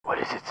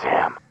What is it,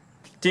 Sam?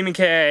 Demon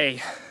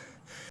K.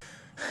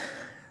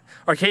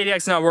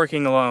 Darcadiac's not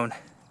working alone.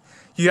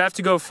 You have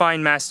to go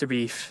find Master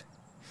Beef.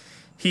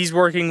 He's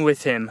working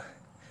with him.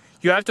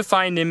 You have to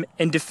find him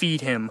and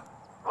defeat him.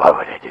 Why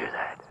would I do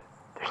that?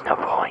 There's no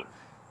point.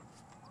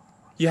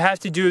 You have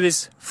to do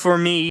this for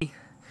me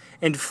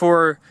and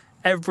for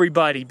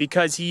everybody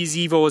because he's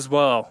evil as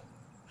well.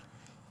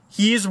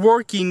 He is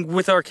working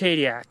with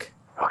Darcadiac.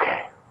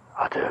 Okay,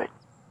 I'll do it.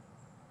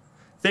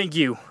 Thank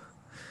you.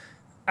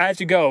 I have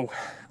to go.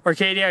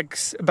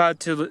 Darcadiac's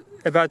about to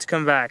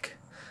come back.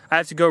 I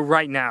have to go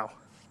right now.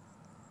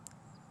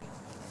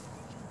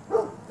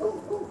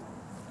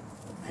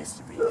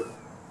 Master Beef,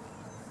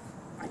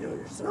 I know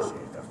you're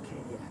associated with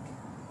Darcadiac.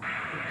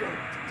 You're going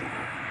to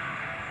die.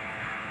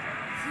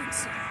 I think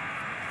so.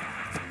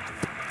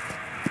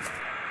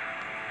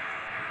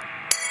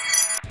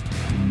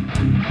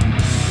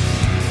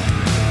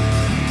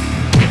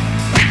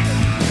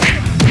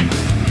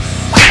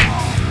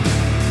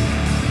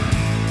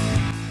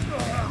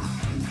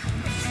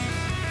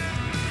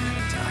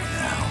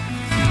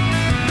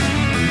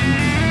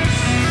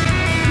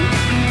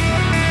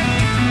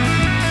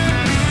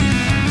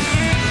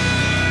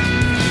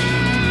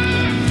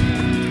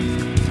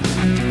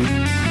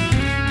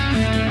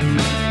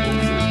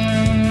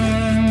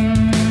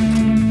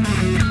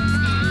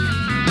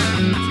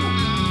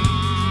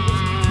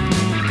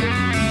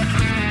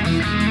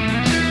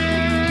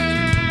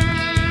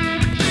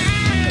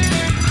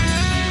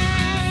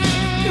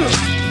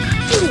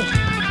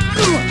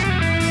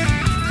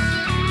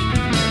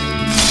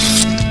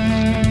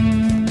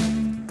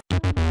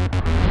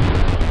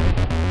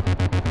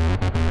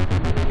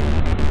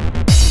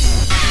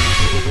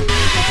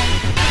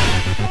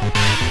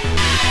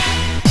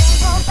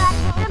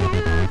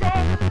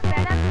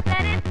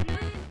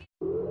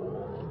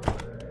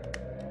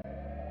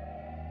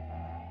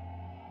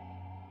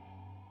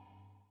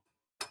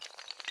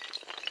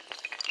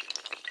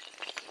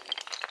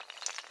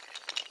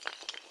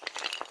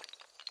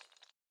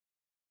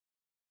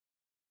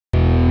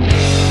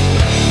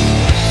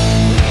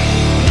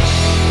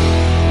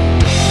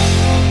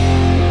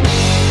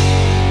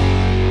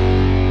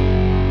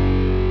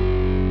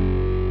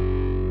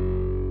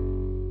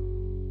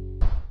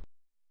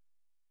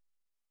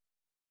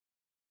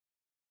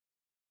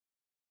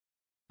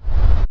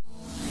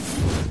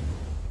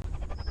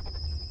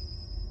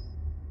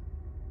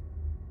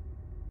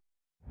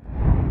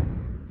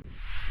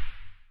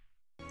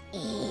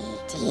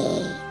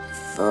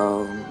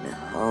 Phone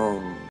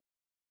home.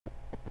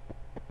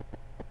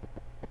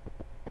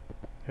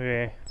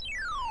 Okay.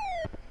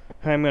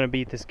 I'm gonna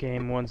beat this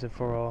game once and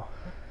for all.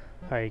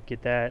 I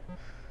get that.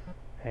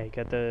 I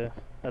got the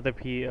other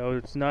P. Oh,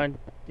 it's not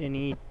an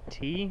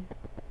E-T?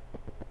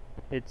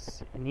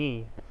 It's an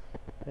E.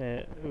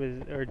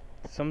 Or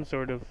some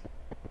sort of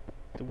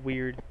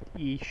weird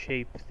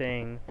E-shaped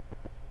thing.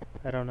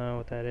 I don't know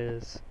what that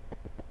is.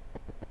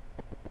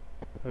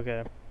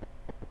 Okay.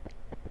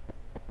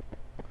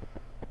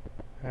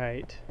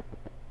 Alright.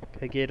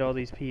 I get all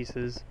these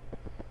pieces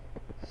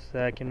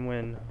so I can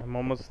win. I'm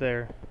almost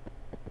there.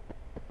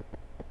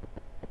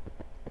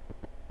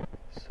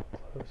 So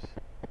close.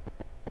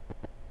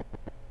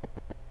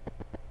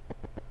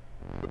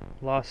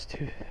 Lost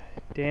two.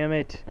 Damn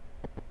it.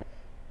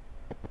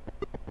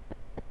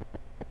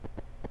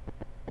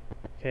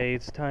 Okay,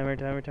 it's timer.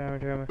 Where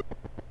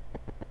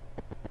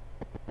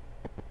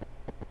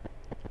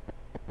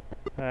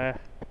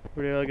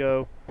did I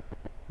go?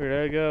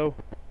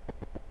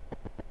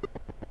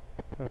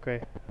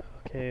 Okay,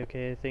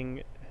 I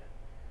think...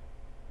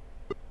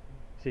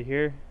 Is it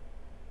here?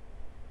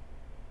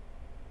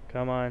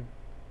 Come on.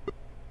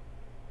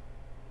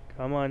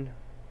 Come on.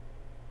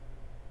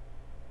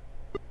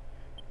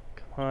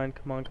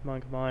 Okay.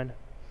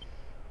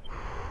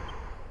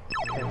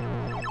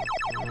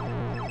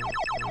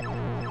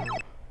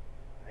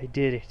 I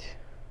did it.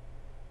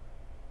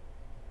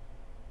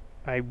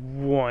 I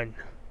won.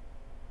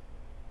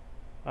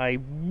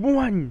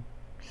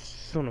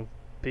 Son of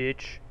a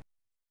bitch.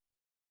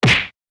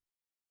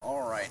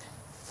 Alright,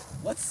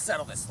 let's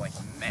settle this like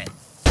men.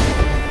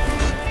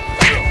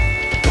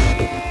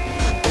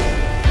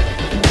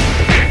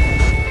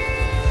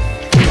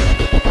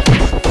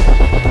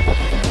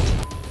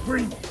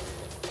 Bring it.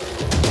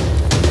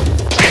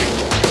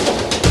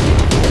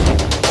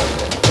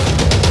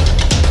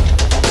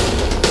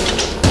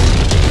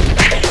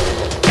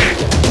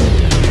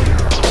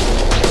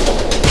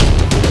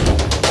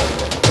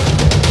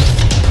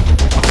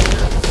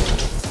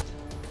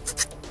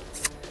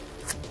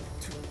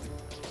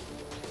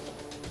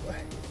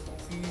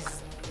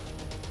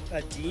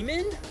 A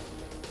demon?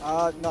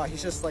 No,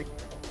 he's just like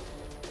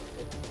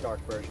a dark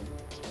version.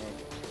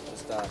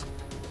 Just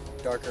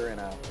darker and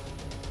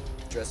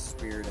dresses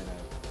weird and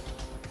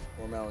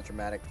more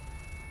melodramatic.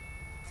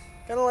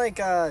 Kind of like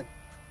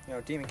you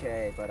know, Demon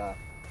K, but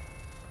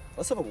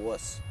less of a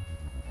wuss.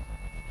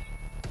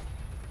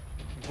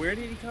 Where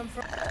did he come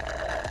from?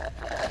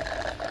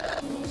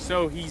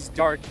 So he's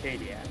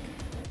Darcadiac.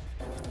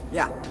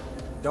 Yeah,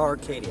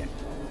 Darcadiac.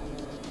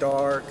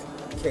 Dark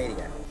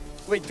Darcadiac.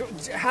 Wait,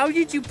 how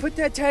did you put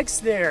that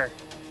text there?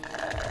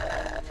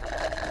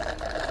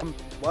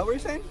 What were you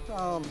saying?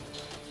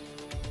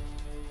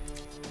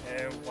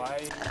 And why?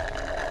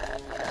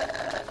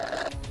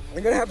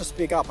 You're gonna have to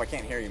speak up. I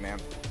can't hear you, man.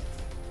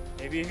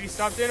 Maybe if you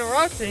stopped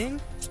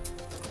interrupting.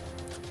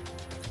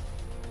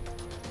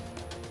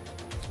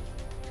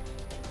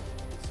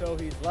 So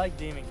he's like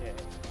Demon K.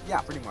 Yeah,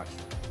 pretty much.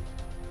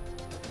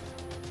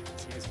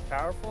 Is he as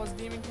powerful as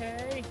Demon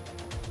K?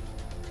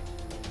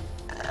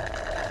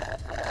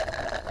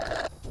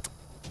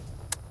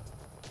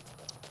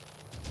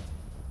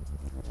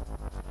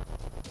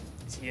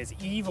 Is he as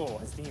evil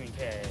as Demon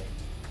K?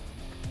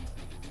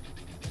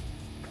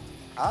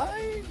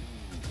 I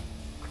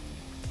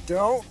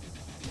don't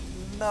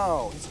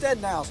know. He's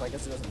dead now, so I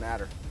guess it doesn't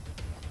matter.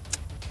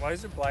 Why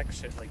is there black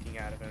shit leaking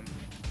out of him?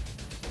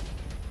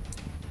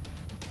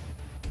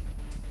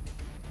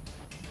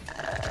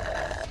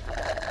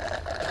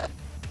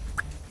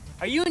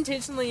 Are you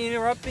intentionally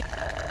interrupting?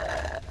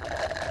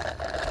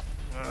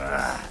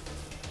 Ugh.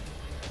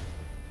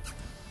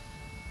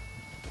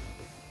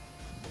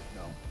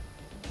 No.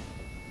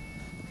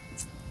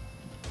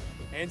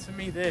 Answer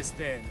me this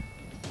then.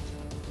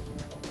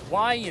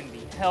 Why in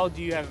the hell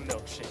do you have a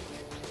milkshake?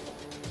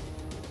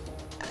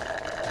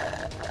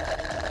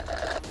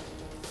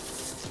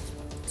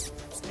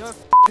 You know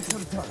what?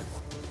 I'm done.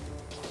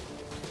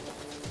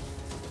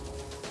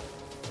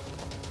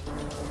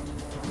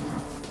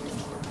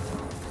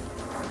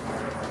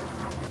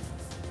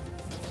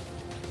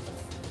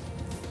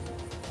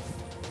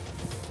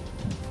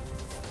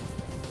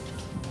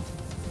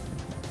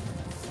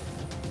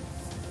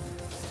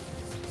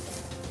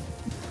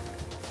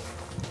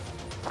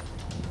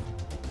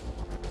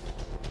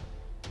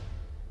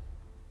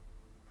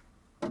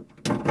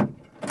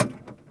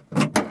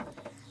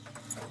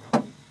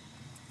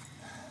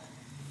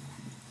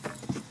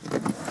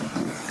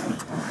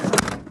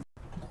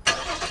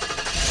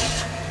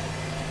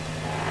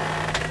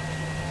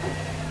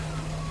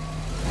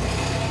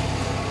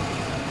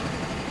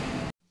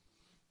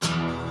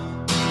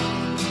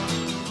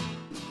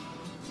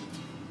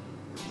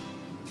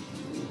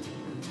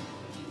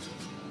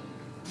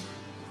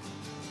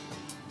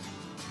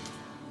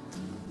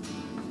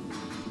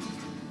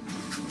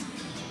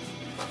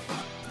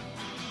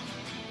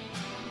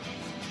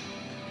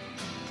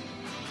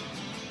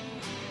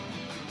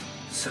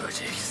 So it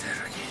takes that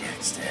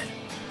Darcadiac's dead.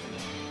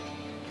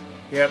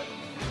 Yep.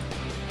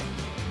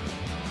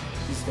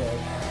 He's dead.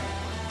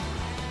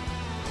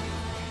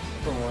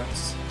 For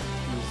once,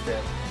 he's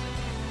dead.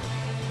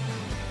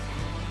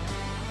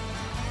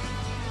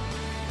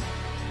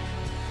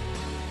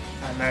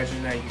 I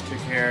imagine that you took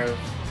care of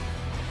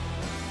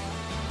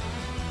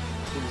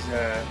his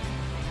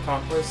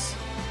accomplice.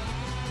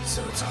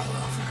 So it's all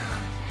over now.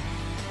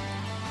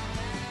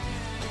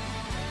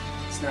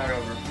 It's not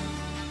over.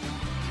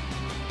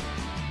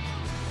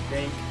 I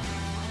think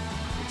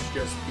it's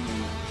just the